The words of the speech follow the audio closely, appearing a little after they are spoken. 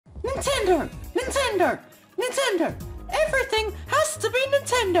Nintendo! Nintendo! Nintendo! Everything has to be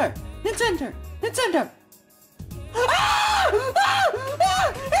Nintendo! Nintendo! Nintendo! Ah! Ah!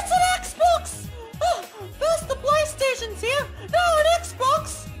 Ah! It's an Xbox! Oh, first the PlayStation's here, now an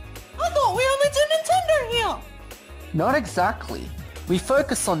Xbox! I thought we only did Nintendo here! Not exactly. We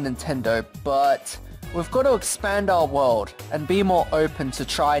focus on Nintendo, but we've got to expand our world and be more open to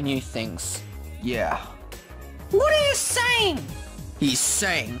try new things. Yeah. What are you saying? He's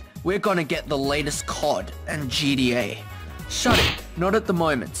saying we're gonna get the latest COD and GTA. Shut it, not at the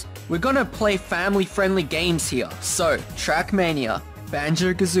moment. We're gonna play family-friendly games here. So, Trackmania,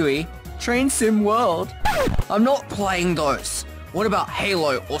 Banjo-Kazooie, Train Sim World. I'm not playing those. What about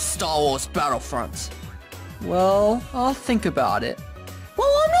Halo or Star Wars Battlefront? Well, I'll think about it.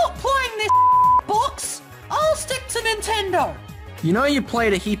 Well, I'm not playing this box. I'll stick to Nintendo. You know you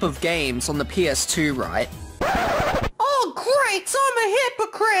played a heap of games on the PS2, right? Oh, great! I'm a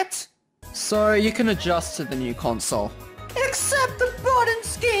hypocrite! So you can adjust to the new console. Except the button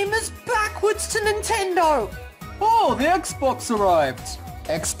scheme is backwards to Nintendo! Oh, the Xbox arrived!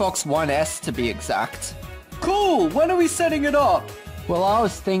 Xbox One S to be exact. Cool! When are we setting it up? Well, I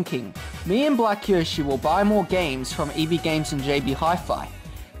was thinking, me and Black Yoshi will buy more games from EB Games and JB Hi-Fi.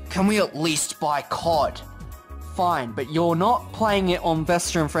 Can we at least buy COD? Fine, but you're not playing it on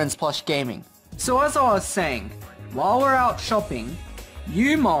Vester&Friends Plush Gaming. So as I was saying, while we're out shopping,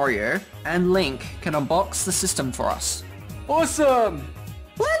 you, Mario, and Link can unbox the system for us. Awesome!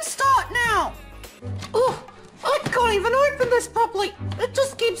 Let's start now! Oh, I can't even open this properly! It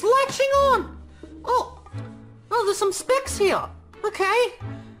just keeps latching on! Oh, there's some specs here. Okay.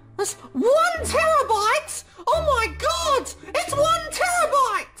 That's 1 terabyte! Oh my god! It's 1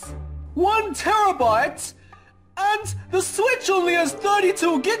 terabyte! 1 terabyte? And the Switch only has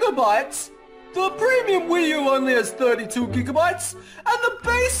 32 gigabytes? The premium Wii U only has 32 gigabytes, and the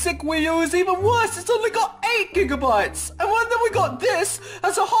basic Wii U is even worse, it's only got 8 gigabytes, and then we got this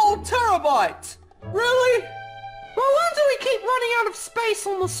as a whole terabyte. Really? No wonder we keep running out of space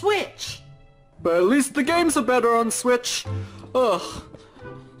on the Switch. But at least the games are better on Switch. Ugh.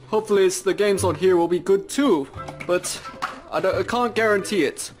 Hopefully the games on here will be good too, but I can't guarantee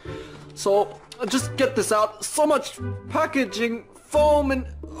it. So, I'll just get this out. So much packaging, foam, and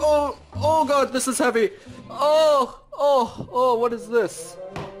oh god, this is heavy. Oh, what is this?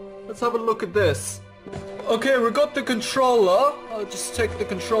 Let's have a look at this. Okay, we got the controller. I'll just take the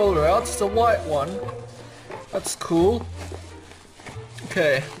controller out. It's a white one. That's cool.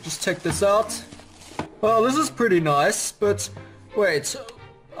 Okay, just take this out. Well, this is pretty nice, but wait.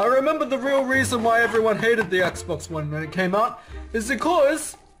 I remember the real reason why everyone hated the Xbox One when it came out is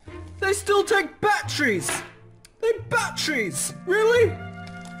because they still take batteries. They batteries! Really?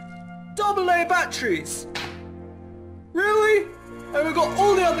 AA batteries! Really? And we've got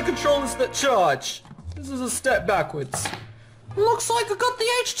all the other controllers that charge. This is a step backwards. Looks like I got the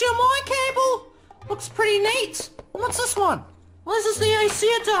HDMI cable. Looks pretty neat. What's this one? Well, this is the AC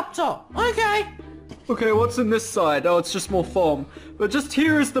adapter. Okay. Okay, what's in this side? Oh, it's just more foam. But just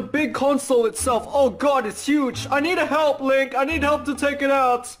here is the big console itself. Oh god, it's huge. I need help, Link. I need help to take it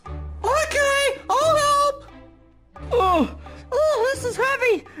out. Okay, I'll help. Oh, this is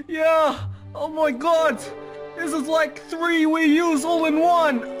heavy. Yeah. Oh my god. This is like 3 Wii U's all in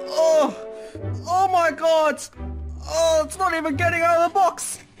one. Oh my god. Oh, it's not even getting out of the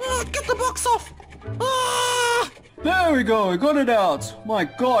box. Get the box off. Ah! There we go. We got it out. My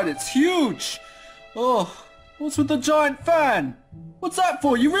god, it's huge. Oh, what's with the giant fan? What's that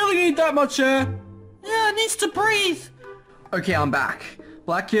for? You really need that much air? Yeah, it needs to breathe. Okay, I'm back.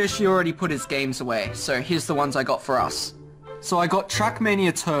 Black Yoshi already put his games away, so here's the ones I got for us. So I got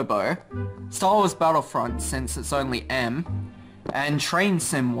Trackmania Turbo, Star Wars Battlefront since it's only M, and Train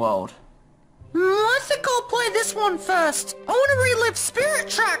Sim World. I think I'll play this one first. I want to relive Spirit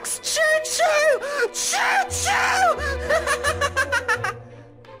Tracks. Choo-choo! Choo-choo!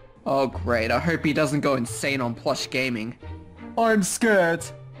 Oh great, I hope he doesn't go insane on Plush Gaming. I'm scared.